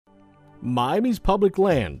Miami's public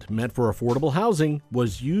land, meant for affordable housing,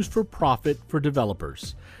 was used for profit for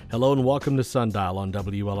developers. Hello and welcome to Sundial on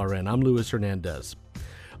WLRN. I'm Luis Hernandez.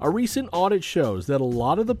 A recent audit shows that a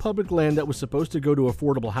lot of the public land that was supposed to go to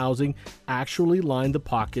affordable housing actually lined the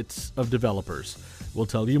pockets of developers. We'll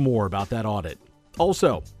tell you more about that audit.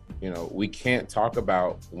 Also, we can't talk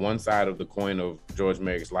about one side of the coin of George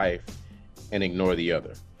Merrick's life and ignore the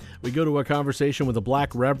other. We go to a conversation with a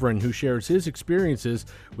black reverend who shares his experiences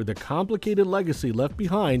with the complicated legacy left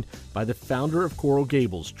behind by the founder of Coral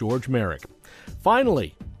Gables, George Merrick.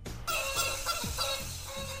 Finally,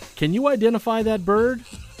 can you identify that bird?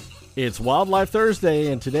 It's Wildlife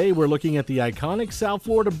Thursday, and today we're looking at the iconic South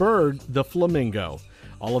Florida bird, the flamingo.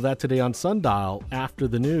 All of that today on Sundial after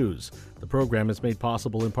the news. The program is made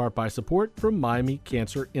possible in part by support from Miami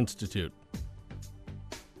Cancer Institute.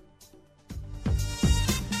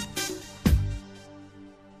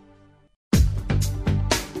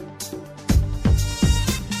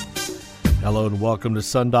 Hello and welcome to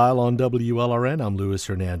Sundial on WLRN. I'm Luis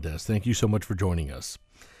Hernandez. Thank you so much for joining us.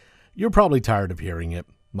 You're probably tired of hearing it.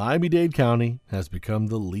 Miami-Dade County has become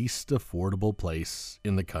the least affordable place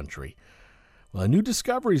in the country. Well, a new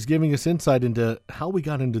discovery is giving us insight into how we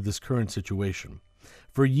got into this current situation.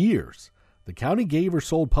 For years, the county gave or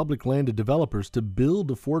sold public land to developers to build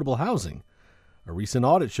affordable housing. A recent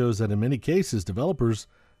audit shows that in many cases, developers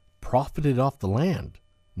profited off the land,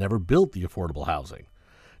 never built the affordable housing.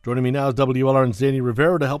 Joining me now is WLRN's Danny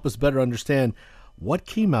Rivera to help us better understand what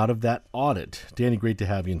came out of that audit. Danny, great to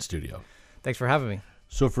have you in studio. Thanks for having me.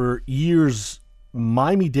 So for years,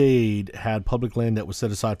 Miami-Dade had public land that was set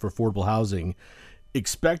aside for affordable housing,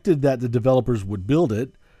 expected that the developers would build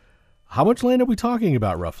it. How much land are we talking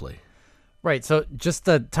about roughly? Right. So just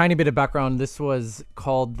a tiny bit of background. This was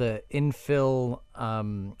called the infill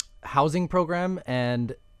housing program,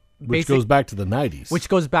 and which goes back to the 90s. Which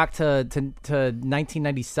goes back to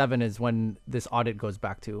 1997 is when this audit goes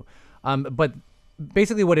back to. But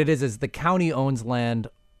basically what it is the county owns land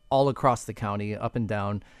all across the county, up and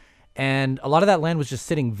down. And a lot of that land was just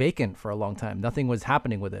sitting vacant for a long time. Nothing was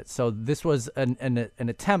happening with it. So this was an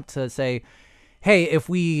attempt to say, hey, if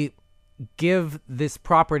we give this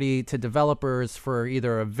property to developers for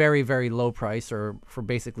either a very, very low price or for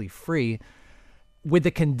basically free, with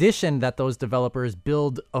the condition that those developers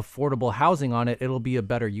build affordable housing on it, it'll be a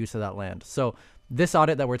better use of that land. So this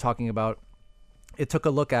audit that we're talking about, it took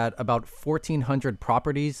a look at about 1,400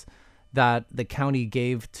 properties that the county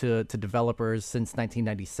gave to developers since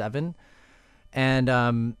 1997.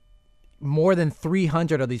 And more than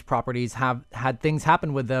 300 of these properties have had things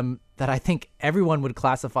happen with them that I think everyone would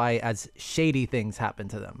classify as shady things happen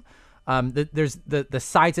to them. There's the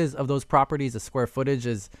sizes of those properties, the square footage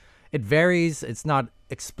it varies. It's not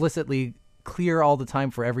explicitly clear all the time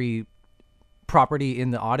for every property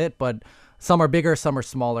in the audit, but some are bigger, some are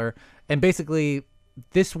smaller. And basically,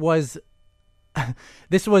 this was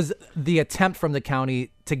the attempt from the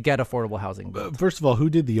county to get affordable housing built. First of all, who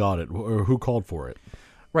did the audit or who called for it?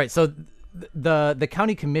 Right. So the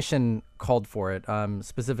county commission called for it,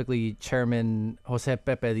 specifically Chairman Jose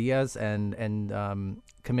Pepe Diaz and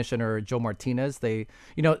Commissioner Joe Martinez. They,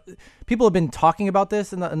 people have been talking about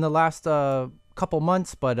this in the last couple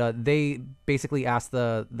months, but they basically asked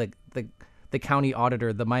the county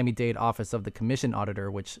auditor, the Miami-Dade Office of the Commission Auditor,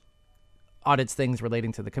 which audits things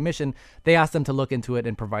relating to the commission. They asked them to look into it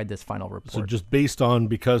and provide this final report. So just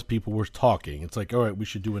because people were talking, it's like, all right, we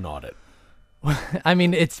should do an audit. I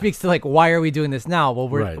mean, it speaks to why are we doing this now? Well,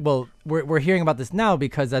 Right. we're hearing about this now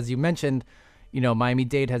because, as you mentioned,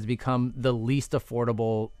 Miami-Dade has become the least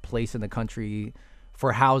affordable place in the country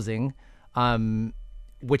for housing,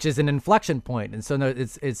 which is an inflection point. And so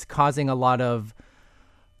it's causing a lot of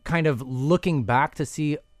kind of looking back to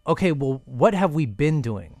see, okay, well, what have we been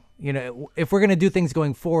doing? If we're going to do things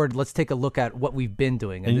going forward, let's take a look at what we've been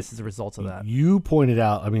doing. And this is the results of that. You pointed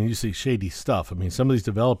out, you see shady stuff. Some of these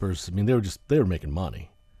developers, they were making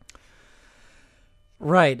money.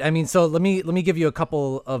 Right. So let me give you a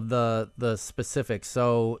couple of the specifics.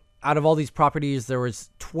 So out of all these properties, there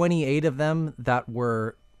was 28 of them that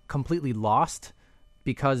were completely lost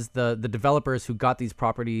because the developers who got these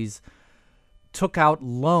properties took out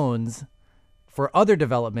loans for other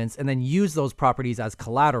developments and then used those properties as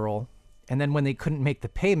collateral. And then when they couldn't make the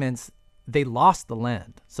payments, they lost the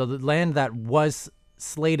land. So the land that was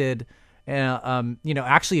slated,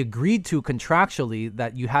 actually agreed to contractually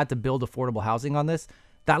that you had to build affordable housing on this,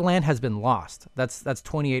 that land has been lost. That's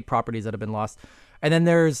 28 properties that have been lost. And then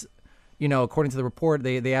there's, according to the report,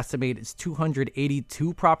 they estimate it's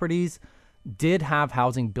 282 properties did have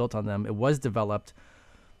housing built on them. It was developed,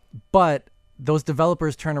 but those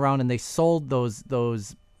developers turn around and they sold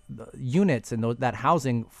those units and that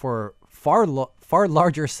housing for far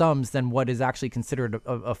larger sums than what is actually considered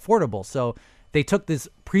affordable. So they took this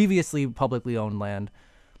previously publicly owned land,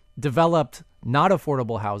 developed not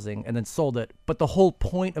affordable housing, and then sold it. But the whole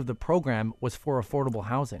point of the program was for affordable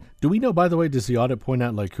housing. Do we know, by the way, does the audit point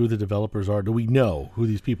out like who the developers are? Do we know who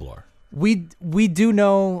these people are? We do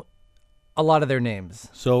know a lot of their names.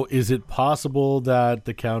 So is it possible that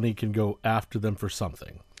the county can go after them for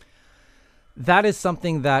something? That is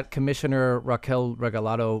something that Commissioner Raquel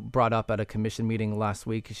Regalado brought up at a commission meeting last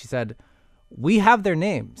week. She said, we have their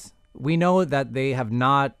names. We know that they have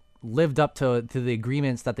not lived up to the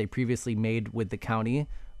agreements that they previously made with the county.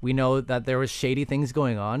 We know that there was shady things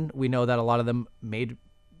going on. We know that a lot of them made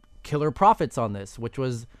killer profits on this, which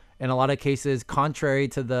was in a lot of cases contrary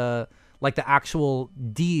to the actual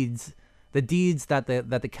deeds. The deeds that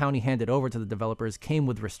the county handed over to the developers came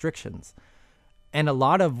with restrictions. And a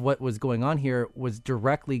lot of what was going on here was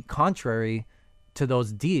directly contrary to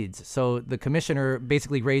those deeds. So the commissioner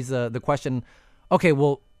basically raised the question, okay,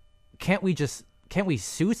 well, can't we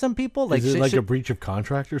sue some people? Is it a breach of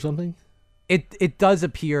contract or something? It does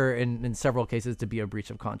appear in several cases to be a breach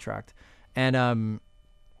of contract. And, on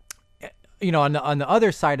the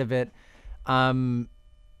other side of it,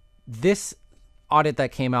 this audit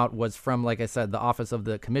that came out was from, like I said, the Office of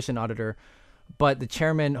the Commission Auditor. But the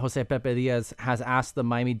chairman, Jose Pepe Diaz, has asked the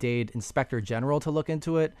Miami-Dade Inspector General to look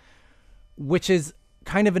into it, which is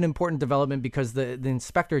kind of an important development because the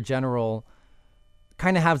Inspector General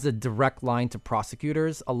kind of has a direct line to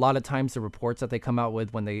prosecutors. A lot of times the reports that they come out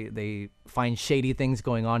with when they find shady things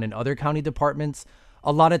going on in other county departments,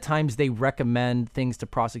 a lot of times they recommend things to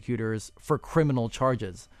prosecutors for criminal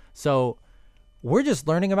charges. So we're just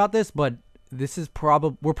learning about this, but this is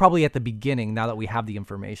we're probably at the beginning now that we have the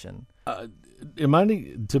information. Am I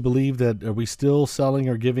to believe that are we still selling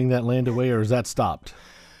or giving that land away, or is that stopped?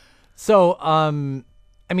 So,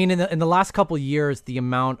 in the last couple of years, the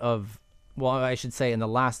amount of, well, I should say in the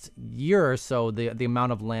last year or so, the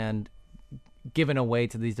amount of land given away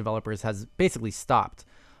to these developers has basically stopped.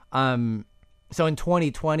 So in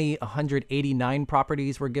 2020, 189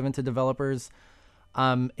 properties were given to developers.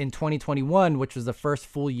 In 2021, which was the first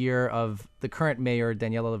full year of the current mayor,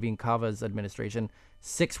 Daniela Levine Cava's administration,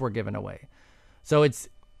 6 were given away. So it's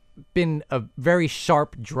been a very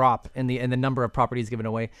sharp drop in the number of properties given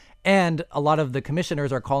away. And a lot of the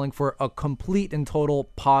commissioners are calling for a complete and total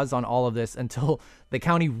pause on all of this until the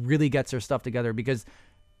county really gets their stuff together, because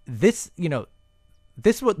the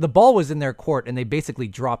ball was in their court and they basically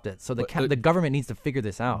dropped it. So the government needs to figure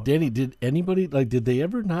this out. Danny, did they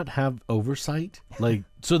ever not have oversight?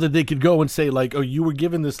 So that they could go and say oh, you were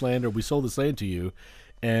given this land, or we sold this land to you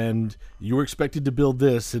and you were expected to build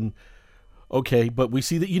this, and okay, but we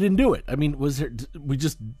see that you didn't do it. I mean, we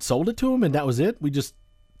just sold it to them and that was it? We just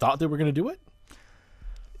thought they were going to do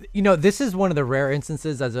it? This is one of the rare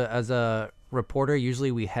instances as a reporter.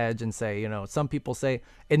 Usually we hedge and say, some people say,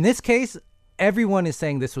 in this case, everyone is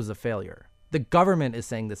saying this was a failure. The government is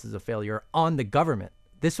saying this is a failure on the government.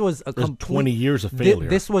 This was 20 years of failure.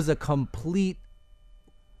 This was a complete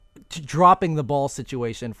dropping the ball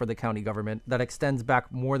situation for the county government that extends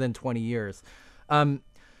back more than 20 years. And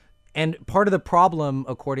part of the problem,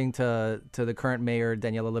 according to the current mayor,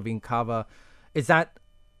 Daniela Levine Cava, is that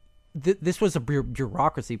this was a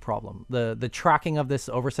bureaucracy problem. The tracking of this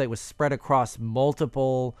oversight was spread across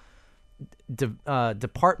multiple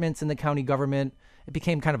departments in the county government. It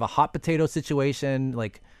became kind of a hot potato situation.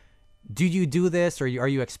 Like, do you do this, or are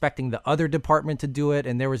you expecting the other department to do it?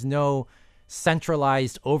 And there was no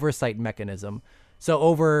centralized oversight mechanism. So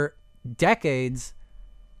over decades,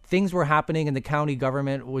 things were happening and the county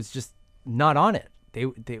government was just not on it. They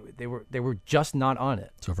were just not on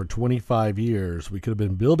it. So for 25 years, we could have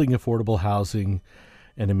been building affordable housing,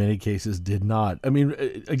 and in many cases did not. I mean,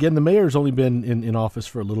 again, the mayor's only been in office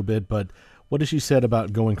for a little bit, but what has she said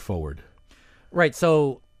about going forward? Right.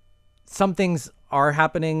 So some things are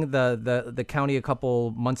happening. The county a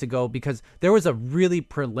couple months ago, because there was a really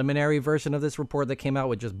preliminary version of this report that came out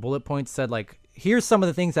with just bullet points, said here's some of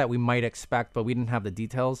the things that we might expect, but we didn't have the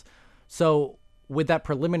details. So with that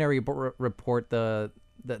preliminary report, the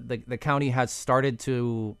county has started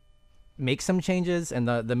to make some changes, and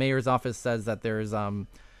the mayor's office says that there's a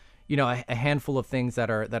handful of things that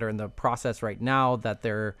are in the process right now, that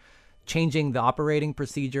they're changing the operating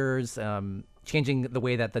procedures, changing the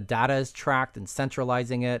way that the data is tracked and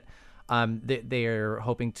centralizing it. They are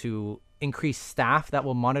hoping to increase staff that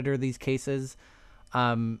will monitor these cases.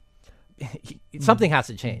 Something has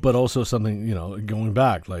to change. But also something, going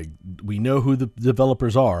back, we know who the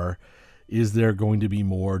developers are. Is there going to be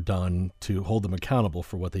more done to hold them accountable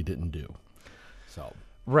for what they didn't do? So,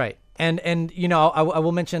 Right. And I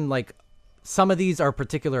will mention, like, some of these are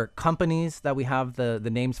particular companies that we have the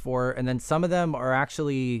names for, and then some of them are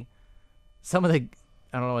actually some of the,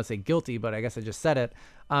 I don't want to say guilty, but I guess I just said it.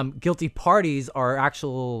 Guilty parties are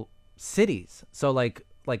actual cities. So like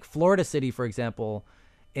Florida City, for example,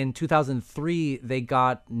 in 2003 they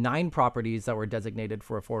got 9 properties that were designated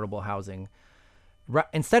for affordable housing.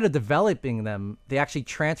 Instead of developing them, they actually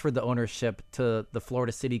transferred the ownership to the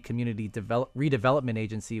Florida City Community Redevelopment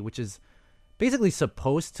Agency, which is basically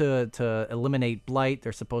supposed to eliminate blight.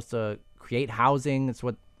 They're supposed to create housing. It's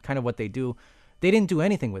what they do. They didn't do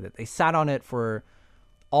anything with it. They sat on it for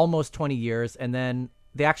almost 20 years, and then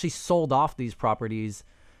they actually sold off these properties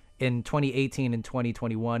in 2018 and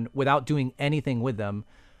 2021 without doing anything with them.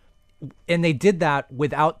 And they did that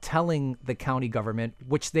without telling the county government,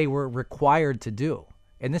 which they were required to do.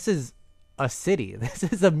 And this is a city. This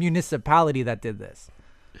is a municipality that did this.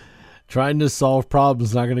 Trying to solve problems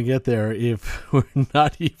is not going to get there if we're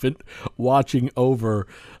not even watching over,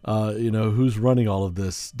 who's running all of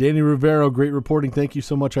this. Danny Rivero, great reporting. Thank you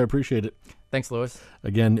so much. I appreciate it. Thanks, Lewis.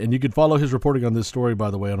 Again, and you can follow his reporting on this story, by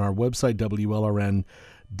the way, on our website, WLRN.org.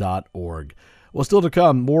 Well, still to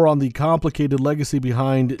come, more on the complicated legacy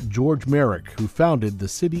behind George Merrick, who founded the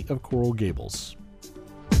city of Coral Gables.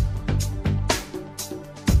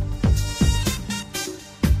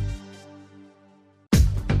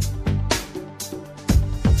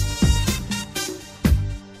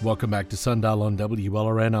 Welcome back to Sundial on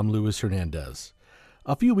WLRN. I'm Luis Hernandez.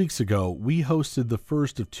 A few weeks ago, we hosted the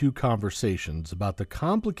first of 2 conversations about the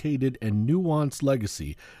complicated and nuanced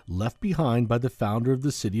legacy left behind by the founder of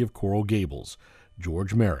the city of Coral Gables,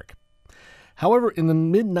 George Merrick. However, in the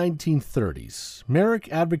mid-1930s,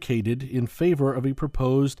 Merrick advocated in favor of a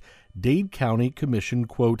proposed Dade County Commission,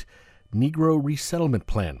 quote, Negro resettlement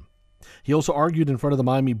plan. He also argued in front of the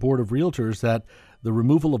Miami Board of Realtors that the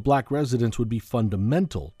removal of black residents would be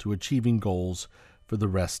fundamental to achieving goals for the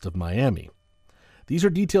rest of Miami. These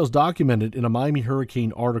are details documented in a Miami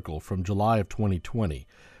Hurricane article from July of 2020.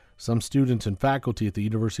 Some students and faculty at the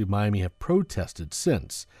University of Miami have protested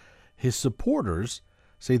since. His supporters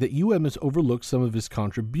say that UM has overlooked some of his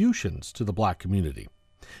contributions to the black community.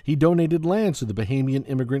 He donated lands to the Bahamian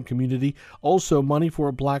immigrant community, also money for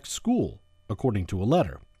a black school, according to a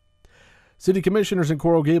letter. City commissioners in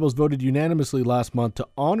Coral Gables voted unanimously last month to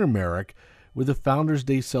honor Merrick with a Founders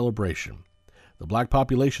Day celebration. The black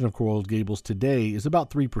population of Coral Gables today is about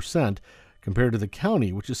 3% compared to the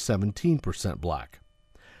county, which is 17% black.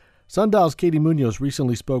 Sundial's Katie Munoz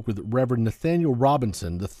recently spoke with Reverend Nathaniel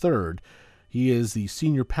Robinson III. He is the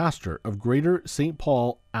senior pastor of Greater St.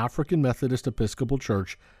 Paul African Methodist Episcopal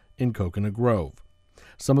Church in Coconut Grove.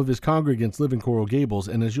 Some of his congregants live in Coral Gables,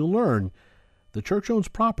 and as you'll learn, the church owns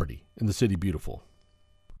property in the city beautiful.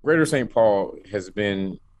 Greater St. Paul has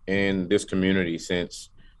been in this community since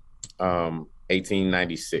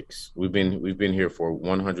 1896. We've been here for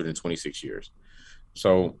 126 years.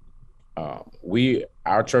 So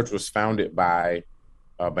our church was founded by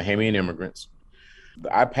Bahamian immigrants.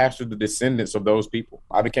 I pastored the descendants of those people.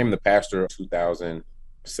 I became the pastor of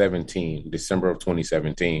 2017, December of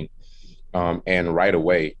 2017. And right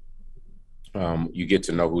away, you get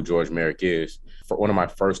to know who George Merrick is. For one of my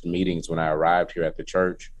first meetings when I arrived here at the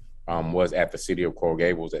church was at the city of Coral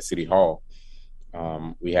Gables at City Hall.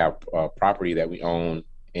 We have property that we own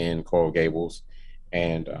in Coral Gables,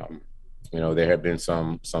 and there have been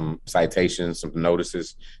some citations, some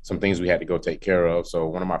notices, some things we had to go take care of. So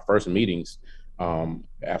one of my first meetings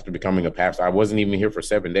after becoming a pastor, I wasn't even here for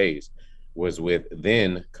 7 days, was with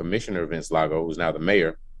then Commissioner Vince Lago, who's now the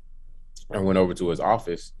mayor. I went over to his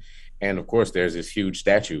office, and of course, there's this huge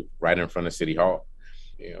statue right in front of City Hall.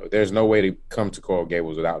 There's no way to come to Coral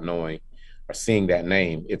Gables without knowing or seeing that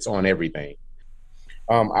name. It's on everything.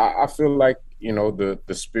 I feel like, the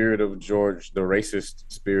spirit of George, the racist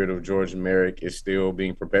spirit of George Merrick is still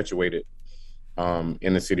being perpetuated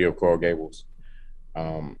in the city of Coral Gables.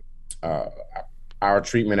 Our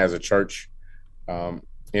treatment as a church,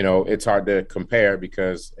 it's hard to compare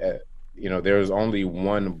because, there's only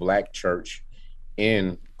one black church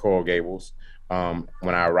in Coral Gables. When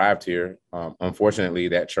I arrived here, unfortunately,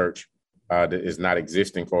 that church does not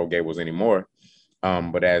exist in Coral Gables anymore.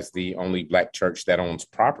 But as the only black church that owns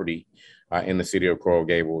property in the city of Coral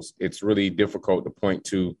Gables, it's really difficult to point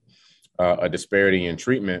to a disparity in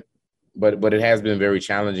treatment. But it has been very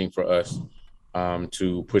challenging for us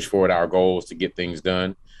to push forward our goals to get things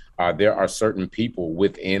done. There are certain people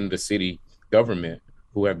within the city government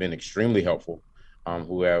who have been extremely helpful,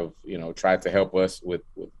 who have tried to help us with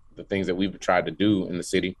the things that we've tried to do in the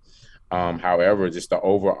city. However, just the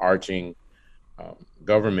overarching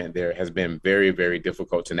government there has been very, very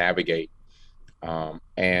difficult to navigate.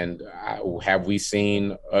 Have we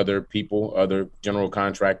seen other people, other general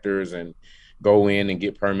contractors, and go in and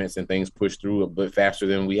get permits and things pushed through a bit faster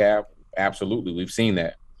than we have? Absolutely, we've seen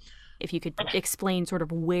that. If you could explain sort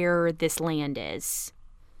of where this land is.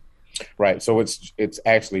 Right. So it's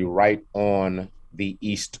actually right on the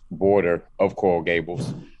east border of Coral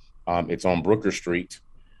Gables. It's on Brooker Street,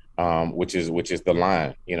 which is the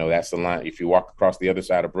line. That's the line. If you walk across the other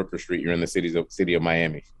side of Brooker Street, you're in the city of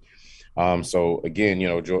Miami. So again,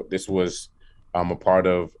 this was a part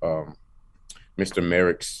of Mr.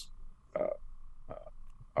 Merrick's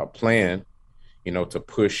plan, to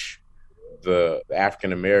push the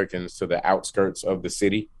African Americans to the outskirts of the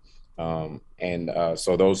city. So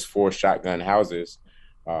those 4 shotgun houses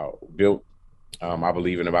built, I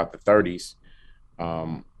believe, in about the 30s,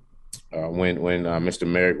 when Mr.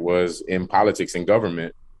 Merrick was in politics and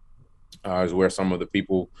government, is where some of the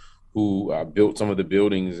people who built some of the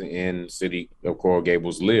buildings in city of Coral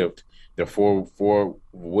Gables lived. They're four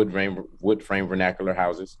wood frame vernacular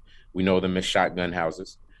houses. We know them as shotgun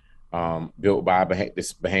houses, built by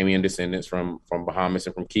Bahamian descendants from Bahamas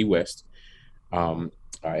and from Key West. And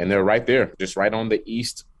they're right there, just right on the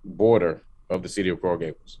east border of the city of Coral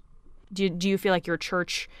Gables. Do you feel like your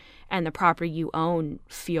church and the property you own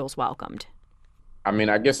feels welcomed? I mean,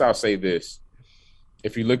 I guess I'll say this.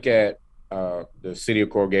 If you look at the City of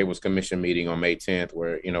Coral Gables Commission meeting on May 10th,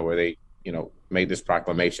 where they made this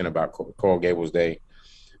proclamation about Coral Gables Day,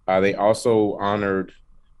 they also honored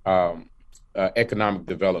economic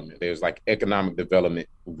development. There's like Economic Development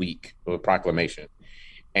Week, or proclamation.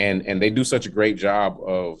 And they do such a great job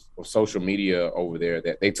of social media over there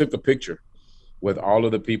that they took a picture with all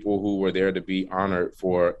of the people who were there to be honored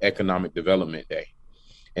for Economic Development Day.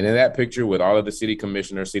 And in that picture, with all of the city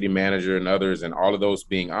commissioner, city manager, and others, and all of those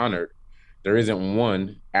being honored, there isn't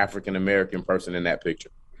one African-American person in that picture.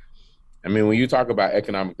 I mean, when you talk about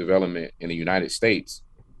economic development in the United States,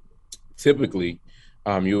 typically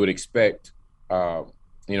you would expect, the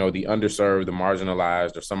underserved, the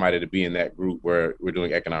marginalized, or somebody to be in that group where we're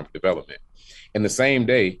doing economic development. In the same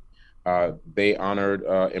day, they honored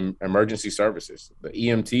emergency services. The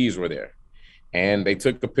EMTs were there, and they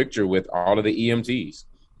took a picture with all of the EMTs,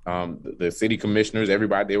 the city commissioners,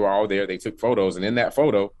 everybody. They were all there. They took photos, and in that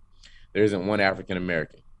photo, there isn't one African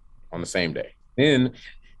American on the same day. Then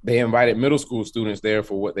they invited middle school students there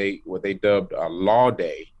for what they dubbed a law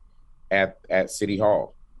day at City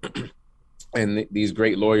Hall. And these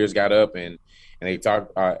great lawyers got up and they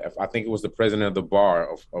talked. I think it was the president of the bar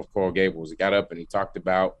of Coral Gables. He got up and he talked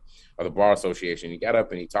about the Bar Association. He got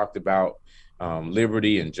up and he talked about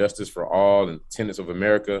liberty and justice for all and tenets of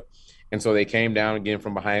America. And so they came down again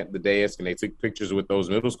from behind the dais and they took pictures with those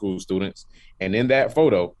middle school students. And in that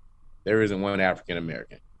photo, there isn't one African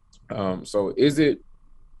American. So is it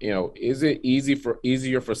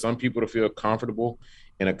easier for some people to feel comfortable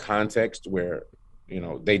in a context where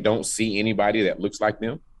they don't see anybody that looks like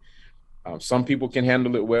them? Some people can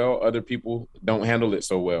handle it well, other people don't handle it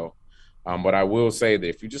so well. But I will say that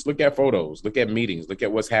if you just look at photos, look at meetings, look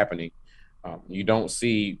at what's happening, you don't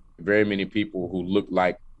see very many people who look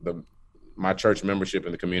like my church membership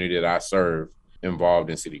in the community that I serve involved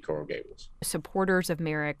in City Coral Gables. Supporters of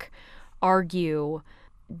Merrick argue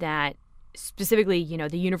that specifically,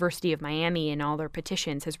 the University of Miami and all their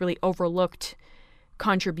petitions has really overlooked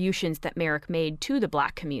contributions that Merrick made to the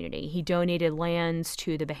Black community. He donated lands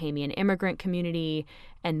to the Bahamian immigrant community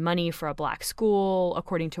and money for a Black school,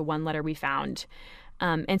 according to one letter we found.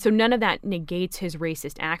 And so none of that negates his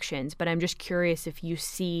racist actions, but I'm just curious if you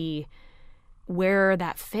see where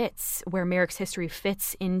that fits, where Merrick's history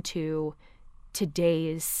fits into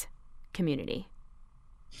today's community.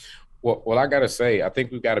 Well, I got to say, I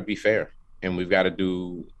think we've got to be fair, and we've got to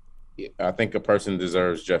do, I think a person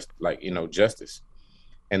deserves justice.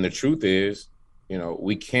 And the truth is,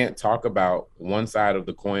 we can't talk about one side of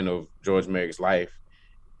the coin of George Merrick's life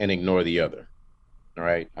and ignore the other. All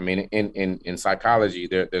right. I mean, in psychology,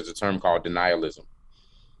 there's a term called denialism.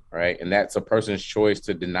 Right. And that's a person's choice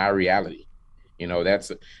to deny reality. That's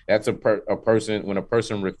a person, when a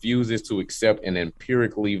person refuses to accept an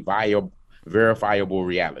empirically verifiable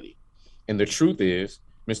reality. And the truth is,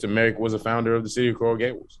 Mr. Merrick was a founder of the City of Coral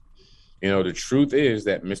Gables. The truth is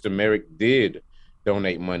that Mr. Merrick did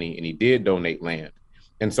donate money and he did donate land.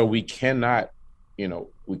 And so we cannot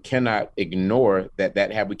ignore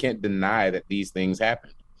that we can't deny that these things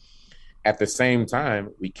happened. At the same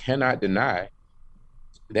time, we cannot deny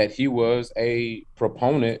that he was a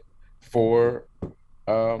proponent for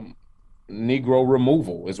Negro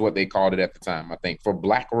removal, is what they called it at the time, I think, for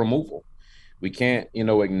Black removal. We can't,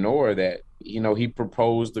 ignore that, he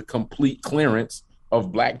proposed the complete clearance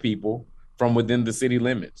of Black people from within the city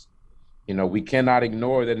limits. We cannot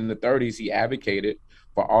ignore that in the 30s, he advocated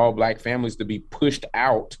for all Black families to be pushed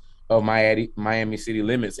out of Miami city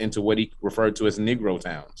limits into what he referred to as Negro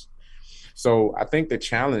towns. So I think the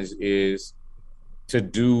challenge is to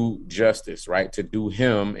do justice, right? To do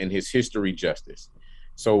him and his history justice.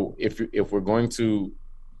 So if we're going to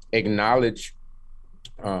acknowledge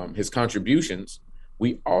his contributions,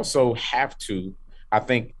 we also have to, I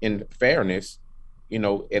think, in fairness,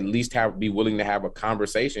 at least be willing to have a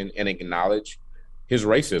conversation and acknowledge his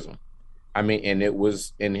racism. I mean, and it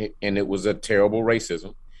was a terrible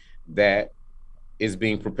racism that is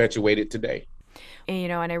being perpetuated today.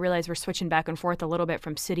 And I realize we're switching back and forth a little bit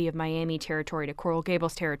from City of Miami territory to Coral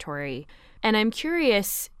Gables territory. And I'm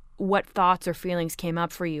curious what thoughts or feelings came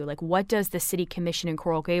up for you. Like, what does the City Commission in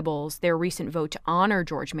Coral Gables, their recent vote to honor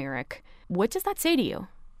George Merrick, what does that say to you?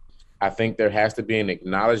 I think there has to be an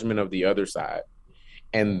acknowledgement of the other side,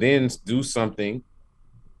 and then do something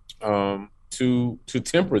to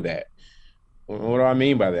temper that. What do I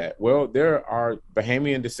mean by that? Well, there are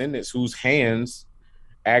Bahamian descendants whose hands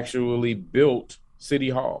actually built City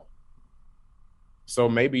Hall. So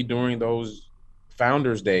maybe during those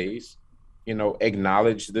founders' days,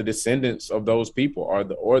 acknowledge the descendants of those people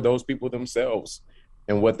or those people themselves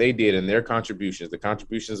and what they did and their contributions, the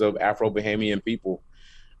contributions of Afro-Bahamian people.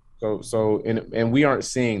 And we aren't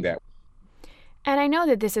seeing that. And I know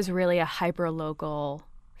that this is really a hyper-local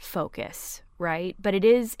focus, right? But it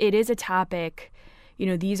is a topic,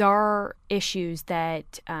 these are issues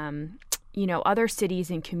that, other cities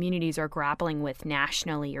and communities are grappling with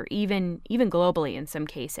nationally or even globally in some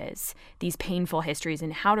cases, these painful histories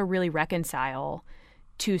and how to really reconcile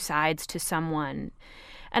two sides to someone.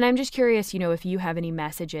 And I'm just curious, if you have any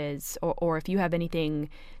messages or if you have anything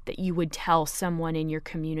that you would tell someone in your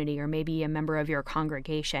community or maybe a member of your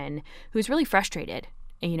congregation who's really frustrated,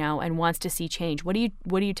 and wants to see change. What do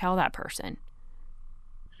you tell that person?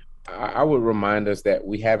 I would remind us that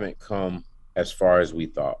we haven't come as far as we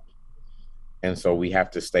thought. And so we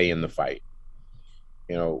have to stay in the fight.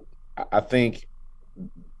 I think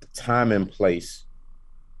time and place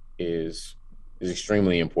is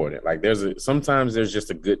extremely important. Like sometimes there's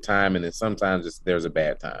just a good time, and then sometimes there's a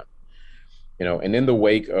bad time. And in the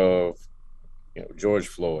wake of George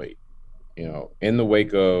Floyd, in the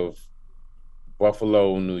wake of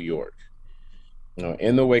Buffalo, New York,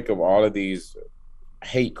 in the wake of all of these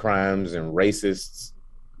hate crimes and racist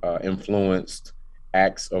influenced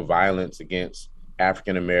acts of violence against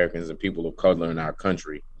African Americans and people of color in our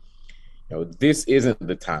country, this isn't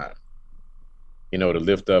the time, to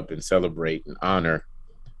lift up and celebrate and honor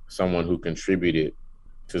someone who contributed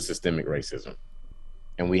to systemic racism.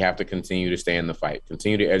 And we have to continue to stay in the fight,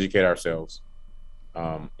 continue to educate ourselves,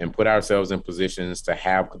 and put ourselves in positions to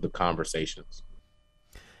have the conversations.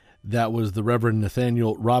 That was the Reverend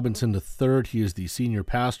Nathaniel Robinson III. He is the senior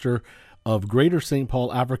pastor of Greater St.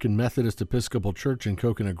 Paul African Methodist Episcopal Church in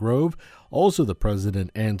Coconut Grove, also the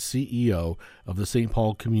president and CEO of the St.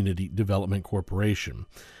 Paul Community Development Corporation.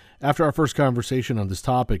 After our first conversation on this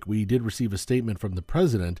topic, we did receive a statement from the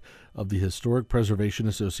president of the Historic Preservation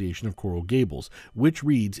Association of Coral Gables, which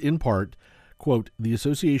reads, in part, quote, "The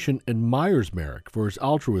association admires Merrick for his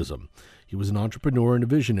altruism. He was an entrepreneur and a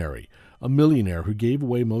visionary, a millionaire who gave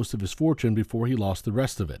away most of his fortune before he lost the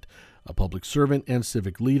rest of it, a public servant and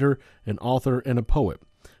civic leader, an author and a poet.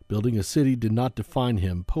 Building a city did not define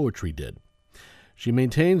him, poetry did." She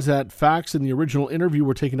maintains that facts in the original interview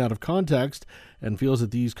were taken out of context and feels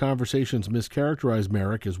that these conversations mischaracterize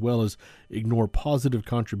Merrick as well as ignore positive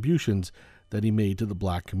contributions that he made to the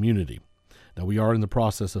Black community. Now, we are in the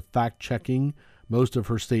process of fact-checking most of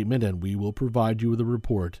her statement, and we will provide you with a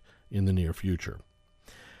report in the near future.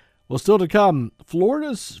 Well, still to come,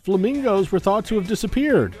 Florida's flamingos were thought to have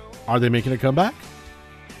disappeared. Are they making a comeback?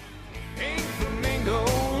 Pink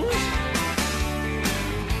flamingos,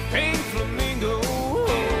 pink flamingos.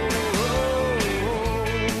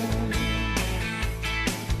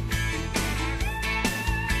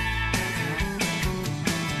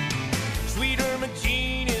 Sweet Irma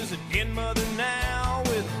Jean is a den mother now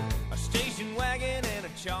with a station wagon and a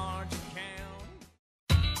charge account.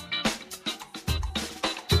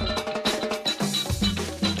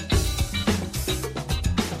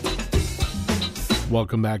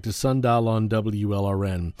 Welcome back to Sundial on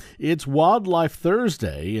WLRN. It's Wildlife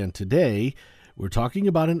Thursday, and today we're talking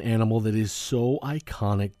about an animal that is so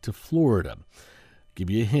iconic to Florida. Give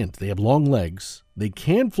you a hint. They have long legs, they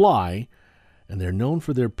can fly, and they're known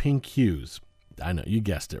for their pink hues. I know, you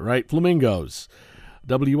guessed it, right? Flamingos.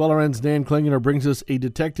 WLRN's Dan Klingener brings us a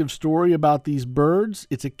detective story about these birds.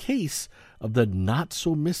 It's a case of the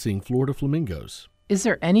not-so-missing Florida flamingos. Is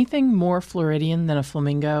there anything more Floridian than a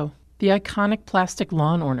flamingo? The iconic plastic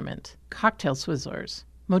lawn ornament, cocktail swizzlers,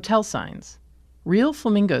 motel signs. Real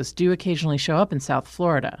flamingos do occasionally show up in South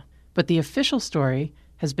Florida, but the official story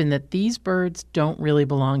has been that these birds don't really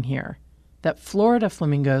belong here, that Florida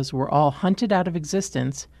flamingos were all hunted out of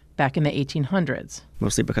existence back in the 1800s.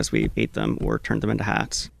 Mostly because we ate them or turned them into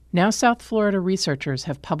hats. Now South Florida researchers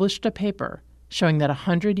have published a paper showing that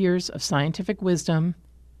 100 years of scientific wisdom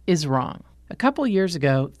is wrong. A couple years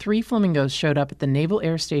ago, 3 flamingos showed up at the Naval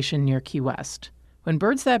Air Station near Key West. When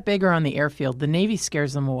birds that big are on the airfield, the Navy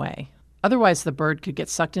scares them away. Otherwise, the bird could get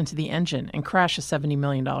sucked into the engine and crash a $70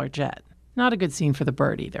 million jet. Not a good scene for the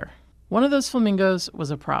bird either. One of those flamingos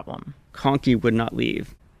was a problem. Conky would not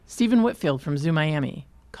leave. Stephen Whitfield from Zoo Miami,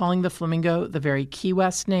 calling the flamingo the very Key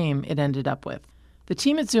West name it ended up with. The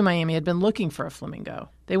team at Zoo Miami had been looking for a flamingo.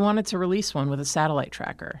 They wanted to release one with a satellite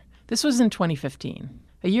tracker. This was in 2015.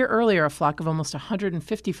 A year earlier, a flock of almost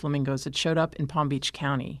 150 flamingos had showed up in Palm Beach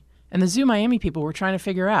County. And the Zoo Miami people were trying to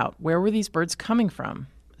figure out where were these birds coming from.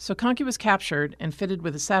 So Conky was captured and fitted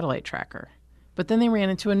with a satellite tracker. But then they ran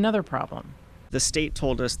into another problem. The state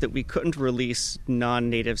told us that we couldn't release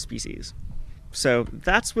non-native species. So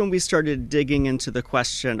that's when we started digging into the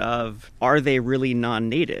question of, are they really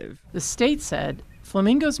non-native? The state said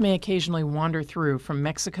flamingos may occasionally wander through from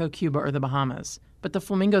Mexico, Cuba, or the Bahamas, but the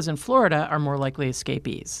flamingos in Florida are more likely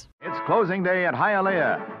escapees. It's closing day at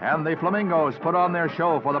Hialeah, and the Flamingos put on their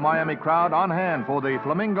show for the Miami crowd on hand for the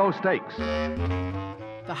Flamingo Stakes.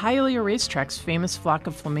 The Hialeah Racetrack's famous flock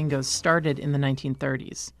of flamingos started in the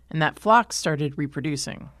 1930s, and that flock started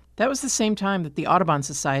reproducing. That was the same time that the Audubon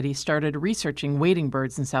Society started researching wading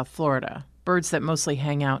birds in South Florida, birds that mostly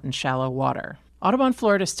hang out in shallow water. Audubon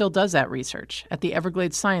Florida still does that research at the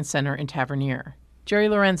Everglades Science Center in Tavernier. Jerry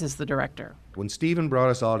Lorenz is the director. When Stephen brought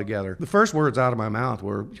us all together, the first words out of my mouth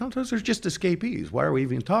were, those are just escapees. Why are we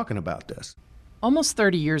even talking about this? Almost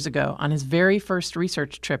 30 years ago, on his very first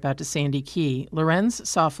research trip out to Sandy Key, Lorenz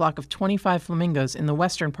saw a flock of 25 flamingos in the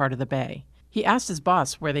western part of the bay. He asked his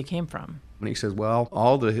boss where they came from. And he says, well,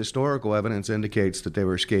 all the historical evidence indicates that they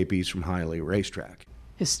were escapees from Hialeah Racetrack.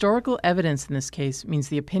 Historical evidence in this case means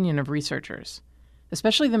the opinion of researchers,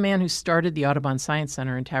 especially the man who started the Audubon Science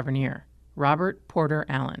Center in Tavernier, Robert Porter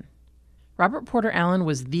Allen. Robert Porter Allen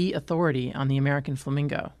was the authority on the American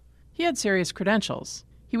flamingo. He had serious credentials.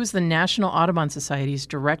 He was the National Audubon Society's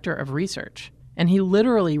director of research, and he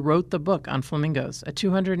literally wrote the book on flamingos, a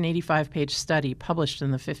 285-page study published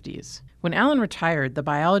in the 50s. When Allen retired, the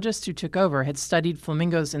biologist who took over had studied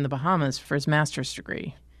flamingos in the Bahamas for his master's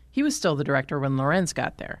degree. He was still the director when Lorenz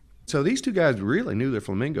got there. So these two guys really knew their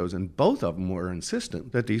flamingos, and both of them were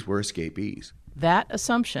insistent that these were escapees. That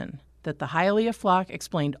assumption, that the Hialeah flock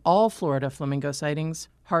explained all Florida flamingo sightings,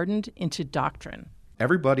 hardened into doctrine.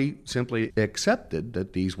 Everybody simply accepted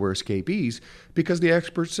that these were escapees because the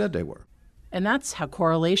experts said they were. And that's how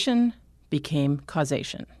correlation became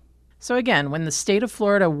causation. So again, when the state of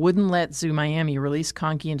Florida wouldn't let Zoo Miami release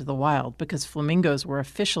Conky into the wild because flamingos were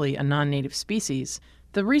officially a non-native species,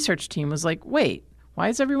 the research team was like, wait, why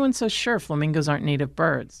is everyone so sure flamingos aren't native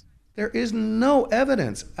birds? There is no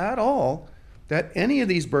evidence at all that any of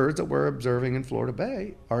these birds that we're observing in Florida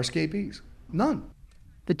Bay are escapees. None.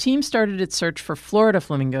 The team started its search for Florida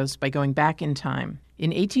flamingos by going back in time.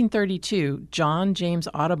 In 1832, John James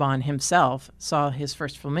Audubon himself saw his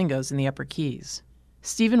first flamingos in the Upper Keys.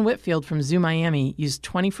 Stephen Whitfield from Zoo Miami used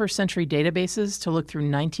 21st century databases to look through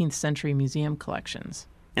 19th century museum collections.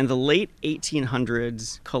 In the late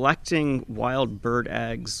 1800s, collecting wild bird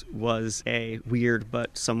eggs was a weird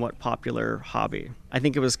but somewhat popular hobby. I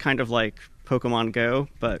think it was kind of like Pokemon Go,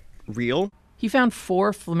 but real. He found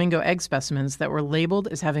 4 flamingo egg specimens that were labeled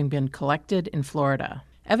as having been collected in Florida,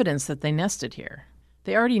 evidence that they nested here.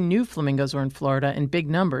 They already knew flamingos were in Florida in big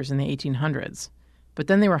numbers in the 1800s, but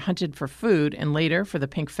then they were hunted for food and later for the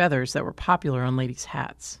pink feathers that were popular on ladies'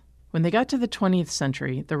 hats. When they got to the 20th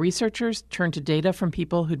century, the researchers turned to data from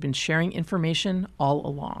people who'd been sharing information all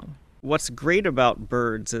along. What's great about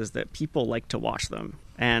birds is that people like to watch them.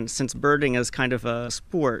 And since birding is kind of a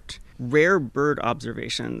sport, rare bird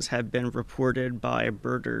observations have been reported by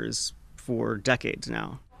birders for decades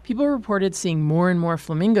now. People reported seeing more and more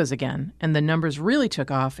flamingos again, and the numbers really took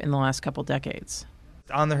off in the last couple decades.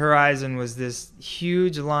 On the horizon was this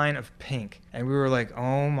huge line of pink, and we were like,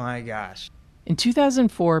 oh my gosh. In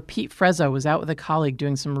 2004, Pete Frezzo was out with a colleague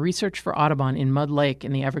doing some research for Audubon in Mud Lake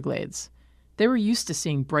in the Everglades. They were used to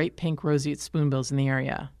seeing bright pink roseate spoonbills in the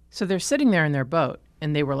area. So they're sitting there in their boat,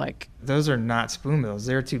 and they were like, those are not spoonbills.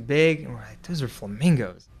 They're too big. And we're like, those are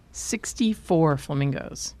flamingos. 64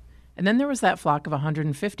 flamingos. And then there was that flock of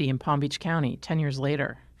 150 in Palm Beach County 10 years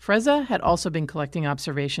later. Frezza had also been collecting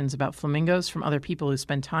observations about flamingos from other people who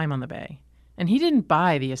spend time on the bay. And he didn't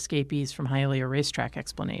buy the escapees from Hialeah Racetrack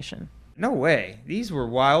explanation. No way. These were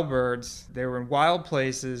wild birds. They were in wild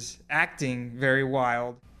places, acting very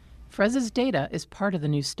wild. Frezza's data is part of the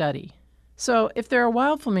new study. So if there are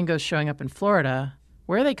wild flamingos showing up in Florida,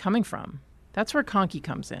 where are they coming from? That's where Conkey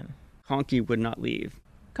comes in. Conkey would not leave.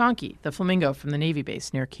 Conkey, the flamingo from the Navy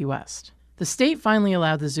base near Key West. The state finally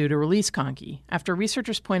allowed the zoo to release Conkey after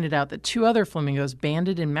researchers pointed out that 2 other flamingos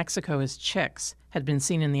banded in Mexico as chicks had been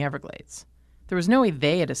seen in the Everglades. There was no way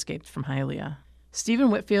they had escaped from Hialeah. Stephen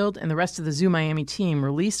Whitfield and the rest of the Zoo Miami team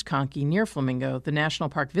released Conkey near Flamingo, the National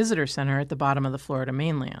Park Visitor Center at the bottom of the Florida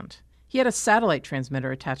mainland. He had a satellite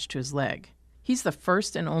transmitter attached to his leg. He's the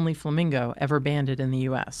first and only flamingo ever banded in the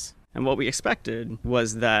U.S. And what we expected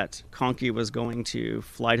was that Conkey was going to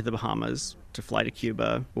fly to the Bahamas, to fly to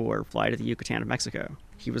Cuba, or fly to the Yucatan of Mexico.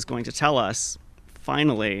 He was going to tell us,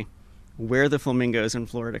 finally, where the flamingos in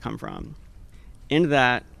Florida come from. In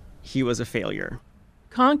that, he was a failure.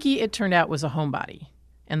 Conkey, it turned out, was a homebody,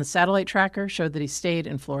 and the satellite tracker showed that he stayed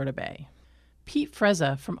in Florida Bay. Pete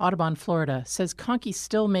Frezza from Audubon, Florida, says Conkey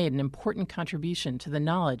still made an important contribution to the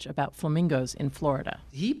knowledge about flamingos in Florida.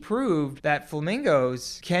 He proved that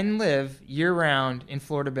flamingos can live year-round in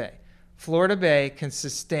Florida Bay. Florida Bay can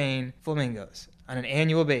sustain flamingos on an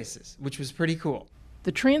annual basis, which was pretty cool.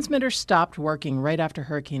 The transmitter stopped working right after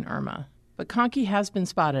Hurricane Irma, but Conkey has been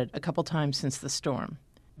spotted a couple times since the storm.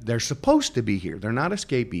 They're supposed to be here. They're not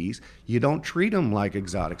escapees. You don't treat them like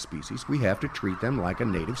exotic species. We have to treat them like a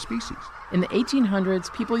native species. In the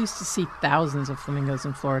 1800s, people used to see thousands of flamingos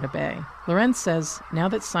in Florida Bay. Lorenz says now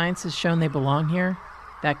that science has shown they belong here,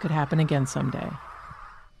 that could happen again someday.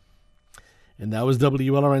 And that was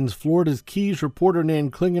WLRN's Florida's Keys reporter Nan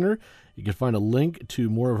Klingener. You can find a link to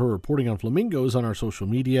more of her reporting on flamingos on our social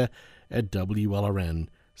media at WLRN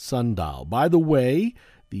Sundial. By the way,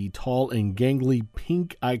 the tall and gangly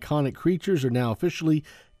pink iconic creatures are now officially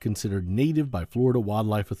considered native by Florida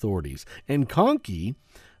wildlife authorities. And Conkey,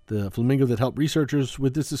 the flamingo that helped researchers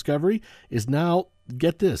with this discovery, is now,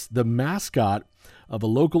 get this, the mascot of a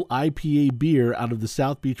local IPA beer out of the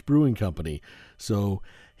South Beach Brewing Company. So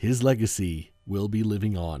his legacy will be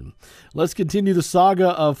living on. Let's continue the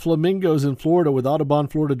saga of flamingos in Florida with Audubon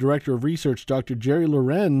Florida Director of Research, Dr. Jerry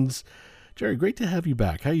Lorenz. Jerry, great to have you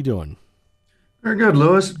back. How you doing? Very good,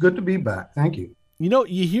 Louis. Good to be back. Thank you. You know,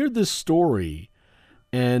 you hear this story,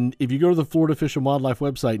 and if you go to the Florida Fish and Wildlife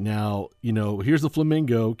website now, you know, here's the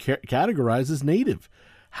flamingo categorized as native.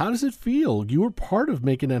 How does it feel? You were part of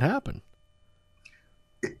making that happen.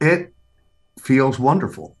 It feels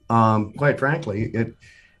wonderful. Quite frankly,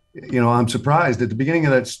 I'm surprised at the beginning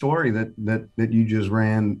of that story that you just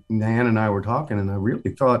ran. Nan and I were talking, and I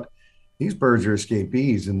really thought these birds are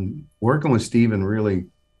escapees. And working with Stephen really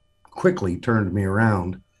quickly turned me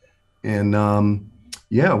around. And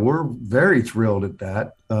we're very thrilled at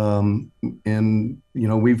that.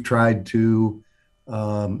 We've tried to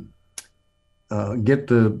get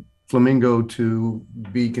the flamingo to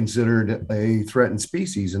be considered a threatened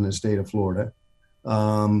species in the state of Florida.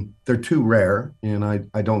 They're too rare, and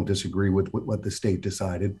I don't disagree with what the state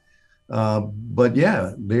decided. But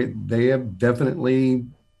yeah, they have definitely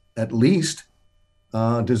at least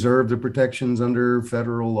deserve the protections under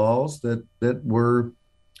federal laws that were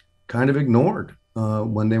kind of ignored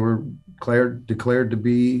when they were declared to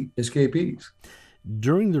be escapees.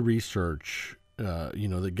 During the research,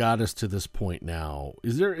 that got us to this point now,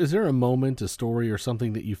 is there a moment, a story, or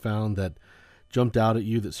something that you found that jumped out at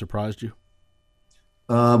you that surprised you?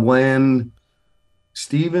 When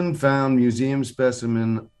Stephen found museum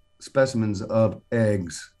specimens of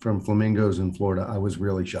eggs from flamingos in Florida, I was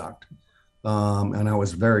really shocked. And I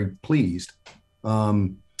was very pleased.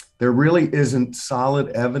 There really isn't solid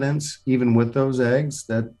evidence, even with those eggs,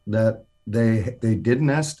 that they did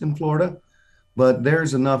nest in Florida, but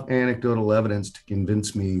there's enough anecdotal evidence to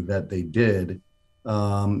convince me that they did.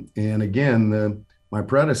 And again, my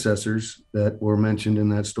predecessors that were mentioned in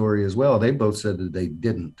that story as well, they both said that they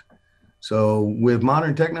didn't. So with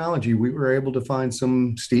modern technology, we were able to find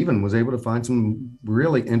Stephen was able to find some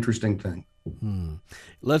really interesting things.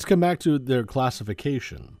 Let's come back to their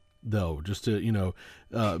classification, though, just to,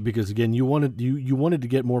 because again, you wanted to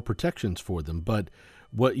get more protections for them, but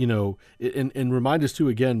what, and remind us too,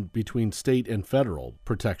 again, between state and federal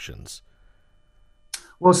protections.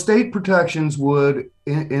 Well, state protections would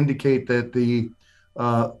indicate that the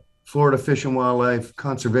Florida Fish and Wildlife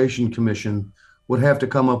Conservation Commission would have to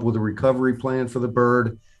come up with a recovery plan for the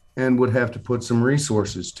bird and would have to put some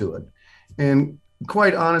resources to it. And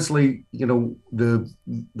quite honestly, the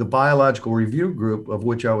biological review group of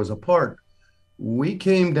which I was a part, we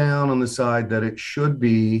came down on the side that it should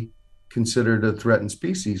be considered a threatened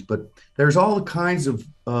species, but there's all kinds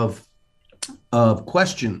of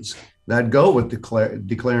questions that go with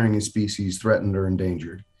declaring a species threatened or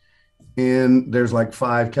endangered. And there's like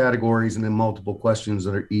 5 categories and then multiple questions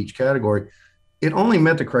that are each category. It only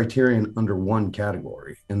met the criterion under one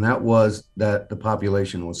category, and that was that the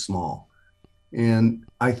population was small. And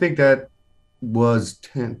I think that was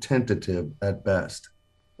tentative at best.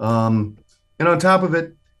 And on top of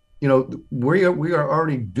it, we are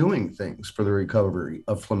already doing things for the recovery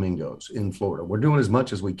of flamingos in Florida. We're doing as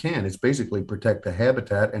much as we can. It's basically protect the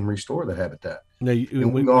habitat and restore the habitat. Now,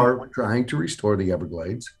 we are trying to restore the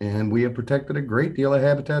Everglades, and we have protected a great deal of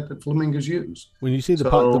habitat that flamingos use. When you say the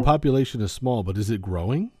population is small, but is it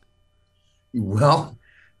growing? Well,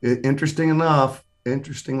 interestingly enough,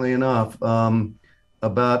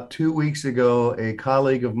 about 2 weeks ago, a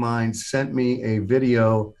colleague of mine sent me a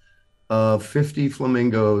video of 50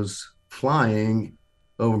 flamingos flying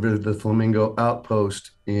over the flamingo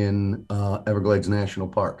outpost in Everglades National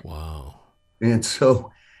Park. Wow. And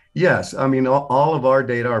so, yes, I mean, all of our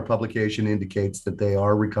data, our publication indicates that they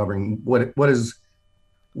are recovering. What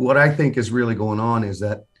I think is really going on is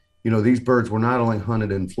that, these birds were not only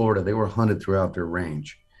hunted in Florida, they were hunted throughout their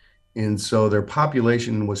range. And so their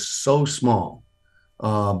population was so small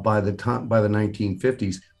by the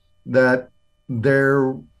 1950s that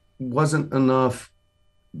there wasn't enough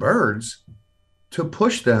birds to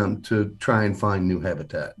push them to try and find new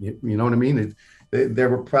habitat. You know what I mean? There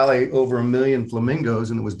were probably over 1 million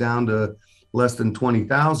flamingos, and it was down to less than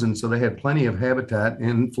 20,000. So they had plenty of habitat,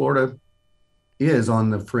 and Florida is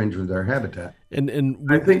on the fringe of their habitat. And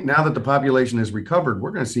I think now that the population has recovered,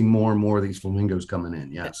 we're going to see more and more of these flamingos coming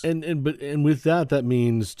in. Yes. And with that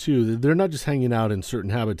means too that they're not just hanging out in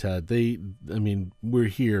certain habitat. We're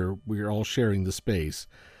here. We're all sharing the space.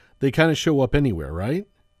 They kind of show up anywhere, right?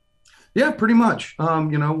 Yeah, pretty much.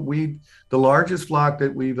 The largest flock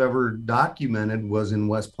that we've ever documented was in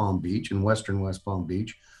West Palm Beach, in western West Palm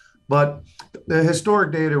Beach. But the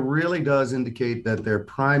historic data really does indicate that their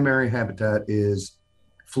primary habitat is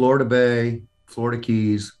Florida Bay, Florida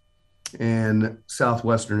Keys, and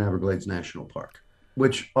southwestern Everglades National Park,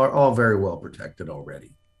 which are all very well protected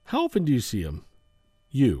already. How often do you see them?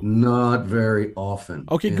 Not very often.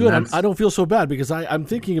 Okay, and good. I don't feel so bad because I'm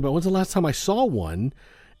thinking about when's the last time I saw one,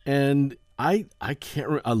 and I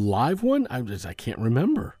can't a live one. I can't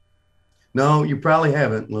remember. No, you probably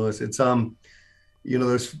haven't, Louis. It's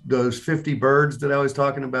those 50 birds that I was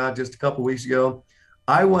talking about just a couple weeks ago.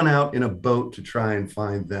 I went out in a boat to try and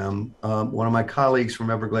find them. One of my colleagues from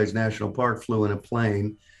Everglades National Park flew in a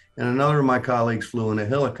plane, and another of my colleagues flew in a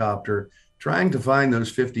helicopter trying to find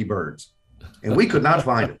those 50 birds. And we could not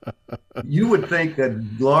find it. You would think that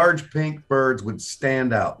large pink birds would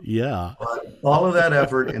stand out. Yeah. But all of that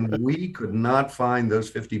effort, and we could not find those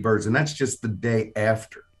 50 birds. And that's just the day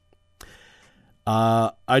after.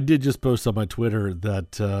 I did just post on my Twitter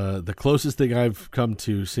that the closest thing I've come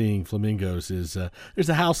to seeing flamingos is there's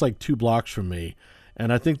a house like 2 blocks from me.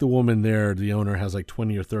 And I think the woman there, the owner, has like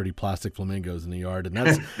 20 or 30 plastic flamingos in the yard,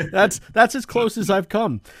 and that's as close as I've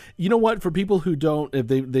come. You know what? For people who don't, if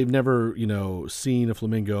they've never seen a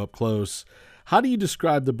flamingo up close, how do you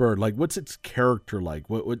describe the bird? Like, what's its character like?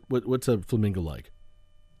 What's a flamingo like?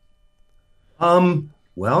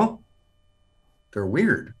 Well, they're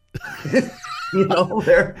weird.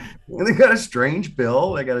 They've got a strange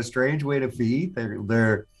bill. They got a strange way to feed.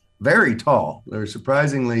 They're very tall. They're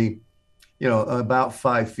surprisingly, about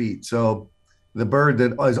 5 feet. So the bird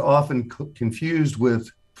that is often confused with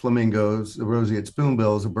flamingos, the roseate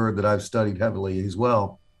spoonbill, is a bird that I've studied heavily as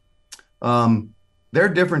well. Their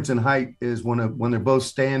difference in height is when they're both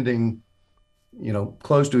standing,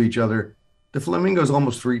 close to each other, the flamingo is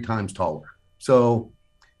almost 3 times taller. So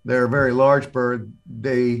they're a very large bird.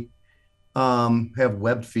 They have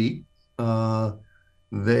webbed feet.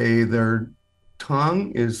 Their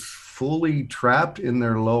tongue is fully trapped in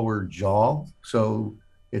their lower jaw, so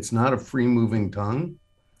it's not a free-moving tongue.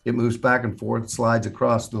 It moves back and forth, slides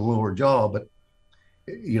across the lower jaw, but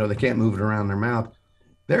they can't move it around their mouth.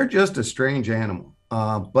 They're just a strange animal,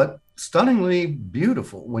 but stunningly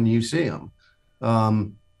beautiful when you see them.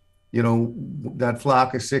 That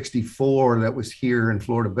flock of 64 that was here in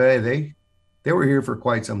Florida Bay, they were here for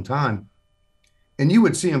quite some time. And you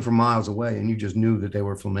would see them from miles away, and you just knew that they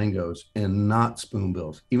were flamingos and not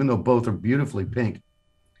spoonbills, even though both are beautifully pink.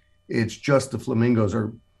 It's just the flamingos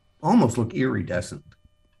almost look iridescent.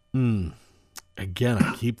 And again,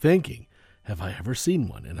 I keep thinking, have I ever seen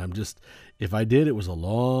one? And if I did, it was a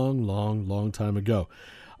long, long, long time ago.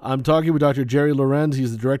 I'm talking with Dr. Jerry Lorenz.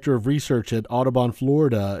 He's the Director of Research at Audubon,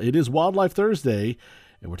 Florida. It is Wildlife Thursday,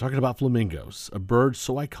 and we're talking about flamingos, a bird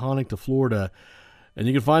so iconic to Florida. And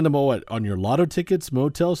you can find them all on your lotto tickets,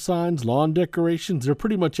 motel signs, lawn decorations. They're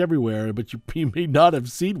pretty much everywhere, but you may not have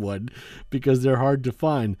seen one because they're hard to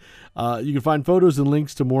find. You can find photos and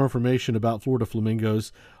links to more information about Florida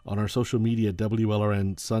flamingos on our social media at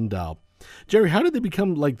WLRN Sundial. Jerry, how did they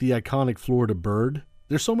become like the iconic Florida bird?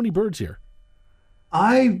 There's so many birds here.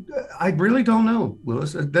 I really don't know,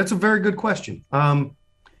 Lewis. That's a very good question.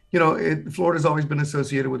 Florida's always been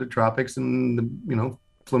associated with the tropics, and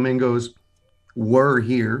flamingos were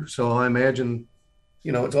here. So I imagine,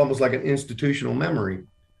 it's almost like an institutional memory.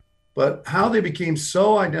 But how they became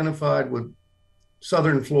so identified with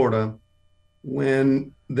Southern Florida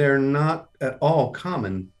when they're not at all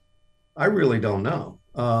common, I really don't know.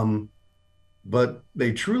 But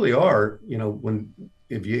they truly are,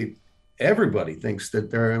 everybody thinks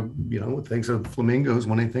that they're, thinks of flamingos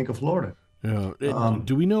when they think of Florida. Yeah.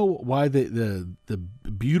 Do we know why the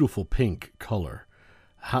beautiful pink color?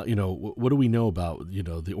 How, what do we know about,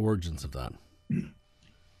 the origins of that?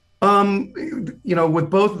 With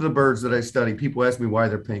both of the birds that I study, people ask me why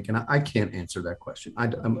they're pink, and I can't answer that question.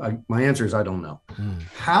 My answer is I don't know.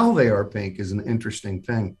 How they are pink is an interesting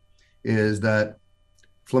thing, is that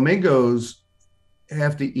flamingos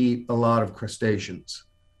have to eat a lot of crustaceans.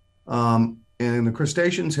 And the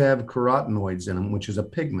crustaceans have carotenoids in them, which is a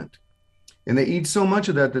pigment. And they eat so much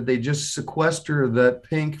of that they just sequester that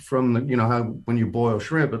pink from how when you boil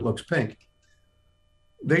shrimp, it looks pink.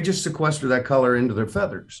 They just sequester that color into their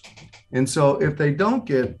feathers. And so if they don't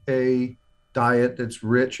get a diet that's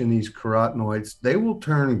rich in these carotenoids, they will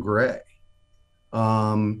turn gray.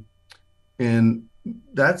 And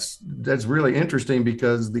that's really interesting,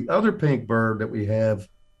 because the other pink bird that we have,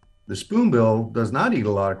 the spoonbill, does not eat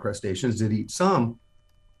a lot of crustaceans. It eats some,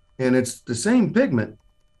 and it's the same pigment,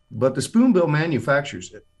 but the spoonbill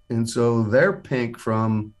manufactures it. And so they're pink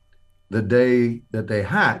from the day that they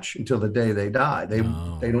hatch until the day they die.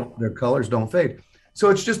 Their colors don't fade. So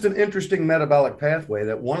it's just an interesting metabolic pathway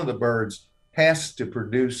that one of the birds has to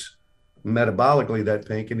produce metabolically that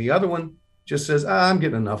pink, and the other one just says, I'm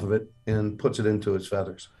getting enough of it, and puts it into its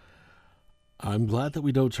feathers. I'm glad that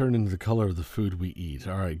we don't turn into the color of the food we eat.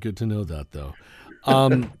 All right, good to know that, though.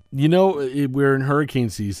 We're in hurricane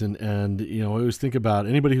season, and, I always think about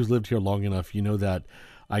anybody who's lived here long enough, that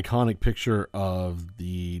iconic picture of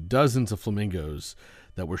the dozens of flamingos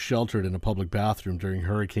that were sheltered in a public bathroom during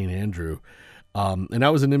Hurricane Andrew. And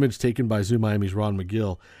that was an image taken by Zoo Miami's Ron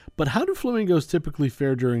McGill. But how do flamingos typically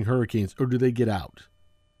fare during hurricanes, or do they get out?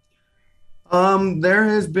 There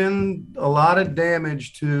has been a lot of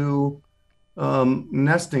damage to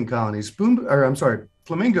nesting colonies.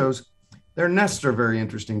 Flamingos, their nests are very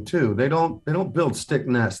interesting too. They don't build stick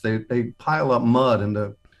nests. They pile up mud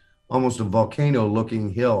into almost a volcano-looking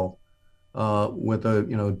hill with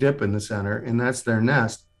a dip in the center, and that's their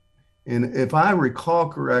nest. And if I recall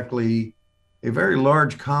correctly, a very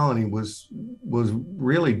large colony was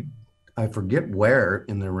really, I forget where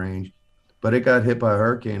in the range, but it got hit by a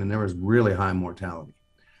hurricane, and there was really high mortality.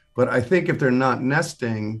 But I think if they're not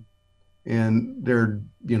nesting and they're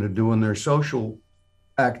doing their social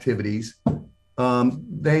activities,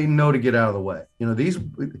 they know to get out of the way. These,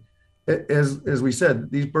 as we said,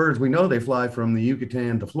 these birds, we know they fly from the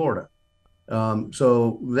Yucatan to Florida,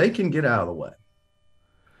 so they can get out of the way.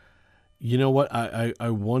 You know what? I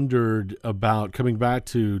wondered about, coming back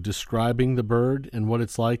to describing the bird and what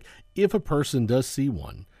it's like, if a person does see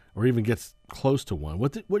one or even gets close to one,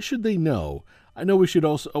 what should they know? I know we should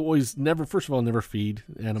also always never feed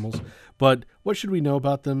animals, but what should we know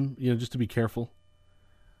about them, just to be careful?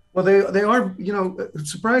 Well, they are,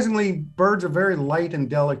 surprisingly, birds are very light and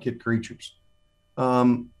delicate creatures.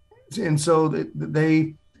 And so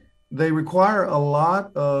they require a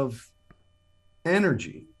lot of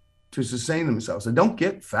energy to sustain themselves. They don't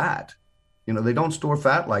get fat. They don't store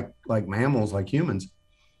fat like mammals, like humans.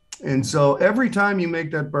 And so every time you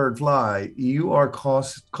make that bird fly, you are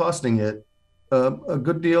costing it a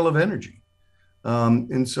good deal of energy.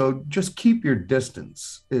 And so just keep your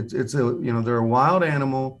distance. They're a wild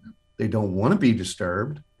animal. They don't want to be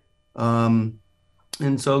disturbed. And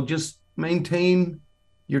so just maintain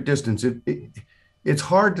your distance. It's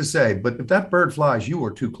hard to say, but if that bird flies, you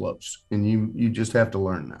are too close, and you just have to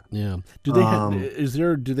learn that. Yeah. Do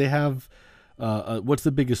they have what's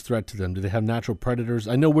the biggest threat to them? Do they have natural predators?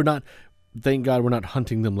 I know thank God we're not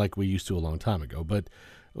hunting them like we used to a long time ago, but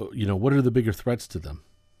what are the bigger threats to them?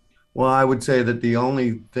 Well, I would say that the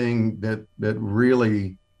only thing that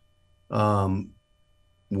really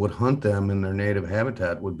would hunt them in their native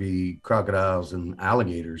habitat would be crocodiles and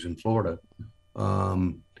alligators in Florida.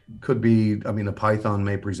 Could be, I mean, the python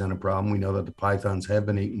may present a problem. We know that the pythons have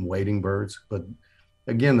been eating wading birds, but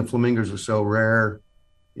again, the flamingos are so rare.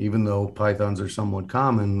 Even though pythons are somewhat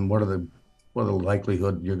common, what are the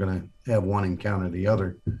likelihood you're going to have one encounter the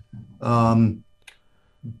other?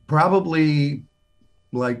 Probably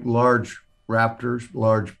like large raptors,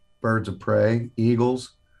 large birds of prey,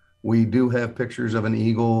 eagles. We do have pictures of an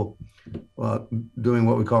eagle doing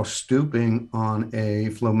what we call stooping on a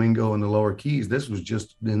flamingo in the Lower Keys. This was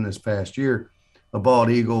just in this past year. A bald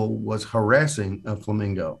eagle was harassing a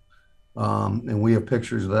flamingo. And we have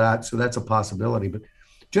pictures of that. So that's a possibility. But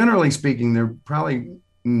generally speaking, they're probably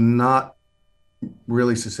not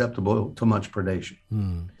really susceptible to much predation.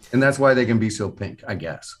 And that's why they can be so pink, I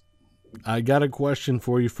guess. I got a question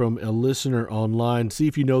for you from a listener online. See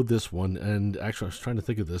if you know this one. And actually, I was trying to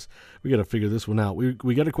think of this. We got to figure this one out.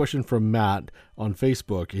 We got a question from Matt on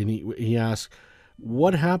Facebook, and he asked,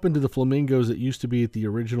 what happened to the flamingos that used to be at the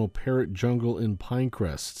original parrot jungle in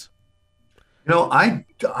Pinecrest? You know,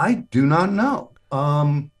 I do not know.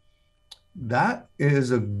 That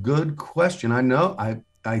is a good question. I know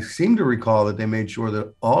I seem to recall that they made sure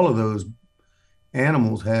that all of those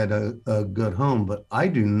animals had a good home, but I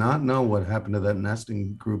do not know what happened to that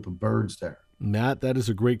nesting group of birds there. Matt, that is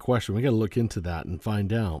a great question. We got to look into that and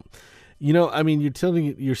find out. You know, I mean,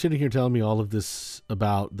 you're sitting here telling me all of this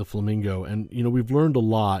about the flamingo, and you know, we've learned a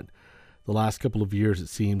lot the last couple of years. It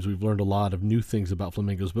seems we've learned a lot of new things about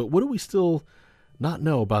flamingos, but what do we still not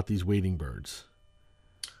know about these wading birds?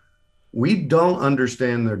 We don't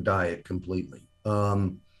understand their diet completely.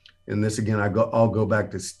 And this again, I'll go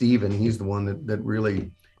back to Stephen. He's the one that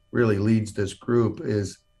really leads this group.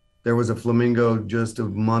 There was a flamingo just a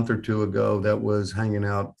month or two ago that was hanging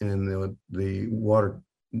out in the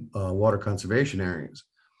water conservation areas,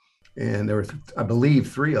 and there were I believe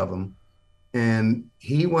 3 of them, and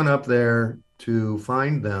he went up there to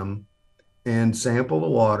find them and sample the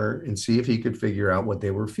water and see if he could figure out what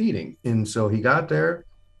they were feeding. And so he got there,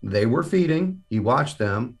 they were feeding, he watched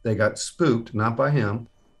them, they got spooked, not by him.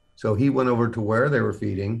 So he went over to where they were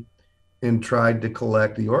feeding and tried to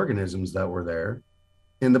collect the organisms that were there.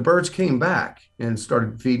 And the birds came back and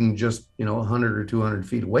started feeding just, 100 or 200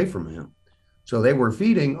 feet away from him. So they were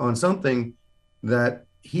feeding on something that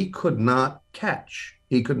he could not catch.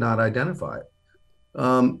 He could not identify it.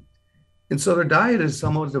 And so their diet is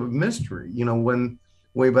somewhat of a mystery. When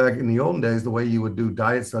way back in the olden days, the way you would do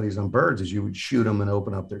diet studies on birds is you would shoot them and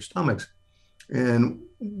open up their stomachs. And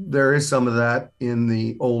there is some of that in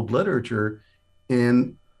the old literature.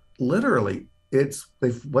 And literally,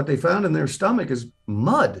 what they found in their stomach is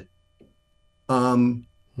mud.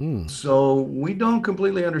 So we don't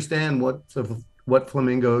completely understand what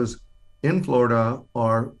flamingos in Florida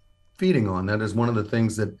are feeding on. That is one of the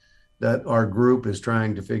things that our group is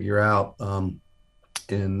trying to figure out.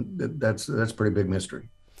 And that's a pretty big mystery.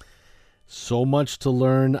 So much to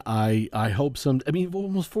learn. I hope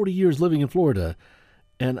almost 40 years living in Florida,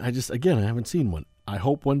 and I haven't seen one. I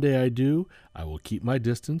hope one day I do. I will keep my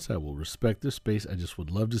distance. I will respect their space. I just would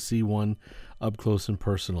love to see one up close and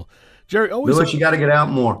personal. Jerry, always. Louis, you got to get out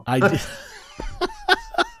more. I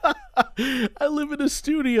live in a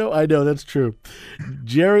studio. I know, that's true.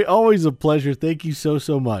 Jerry, always a pleasure. Thank you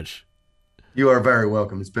so much. You are very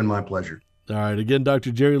welcome. It's been my pleasure. All right. Again,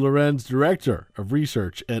 Dr. Jerry Lorenz, Director of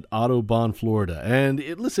Research at Audubon, Florida. And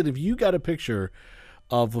listen, if you got a picture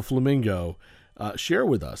of a flamingo, share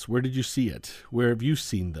with us. Where did you see it? Where have you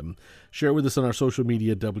seen them? Share with us on our social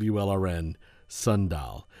media, WLRN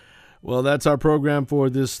Sundial. Well, that's our program for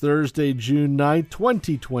this Thursday, June 9th,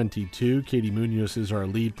 2022. Katie Munoz is our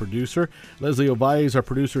lead producer. Leslie Ovalle is our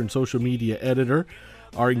producer and social media editor.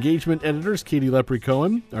 Our engagement editor is Katie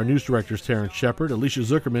Lepre-Cohen. Our news director is Terrence Shepard. Alicia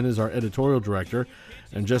Zuckerman is our editorial director.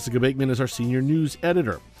 And Jessica Bakeman is our senior news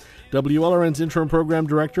editor. WLRN's interim program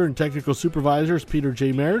director and technical supervisor is Peter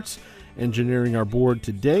J. Meritz. Engineering our board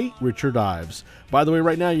today, Richard Ives. By the way,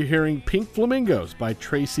 right now you're hearing Pink Flamingos by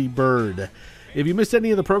Tracy Bird. If you missed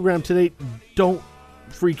any of the program today, don't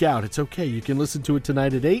freak out. It's okay. You can listen to it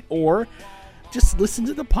tonight at 8 or just listen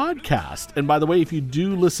to the podcast. And by the way, if you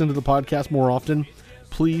do listen to the podcast more often,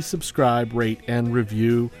 please subscribe, rate, and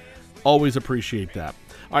review. Always appreciate that.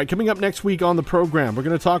 All right, coming up next week on the program, we're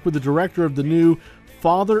going to talk with the director of the new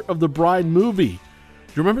Father of the Bride movie.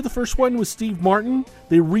 Do you remember the first one with Steve Martin?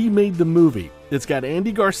 They remade the movie. It's got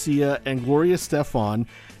Andy Garcia and Gloria Estefan.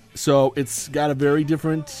 So it's got a very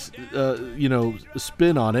different,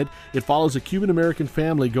 spin on it. It follows a Cuban-American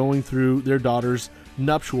family going through their daughter's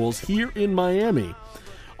nuptials here in Miami.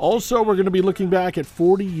 Also, we're going to be looking back at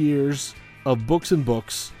 40 years of Books and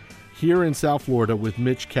Books here in South Florida with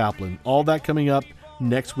Mitch Kaplan. All that coming up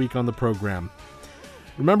next week on the program.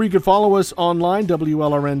 Remember, you can follow us online,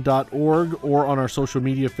 WLRN.org, or on our social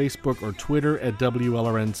media, Facebook or Twitter at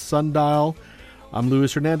WLRN Sundial. I'm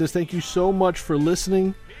Luis Hernandez. Thank you so much for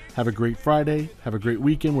listening. Have a great Friday. Have a great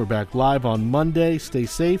weekend. We're back live on Monday. Stay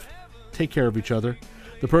safe. Take care of each other.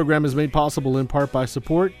 The program is made possible in part by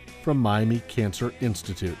support from Miami Cancer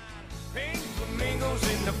Institute. Pink flamingos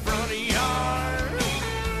in the front of yard.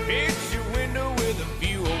 Picture window with a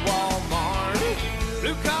view of Walmart.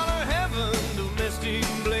 Blue collar heaven, domestic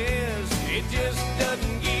bliss. It just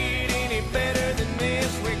doesn't get any better than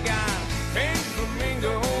this. We got pink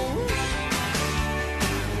flamingos.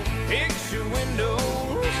 Picture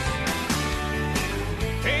windows.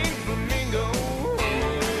 Pink flamingos.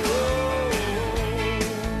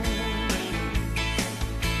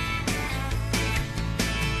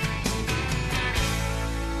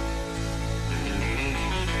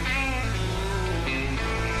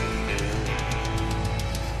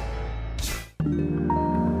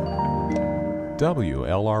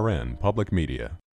 WLRN Public Media.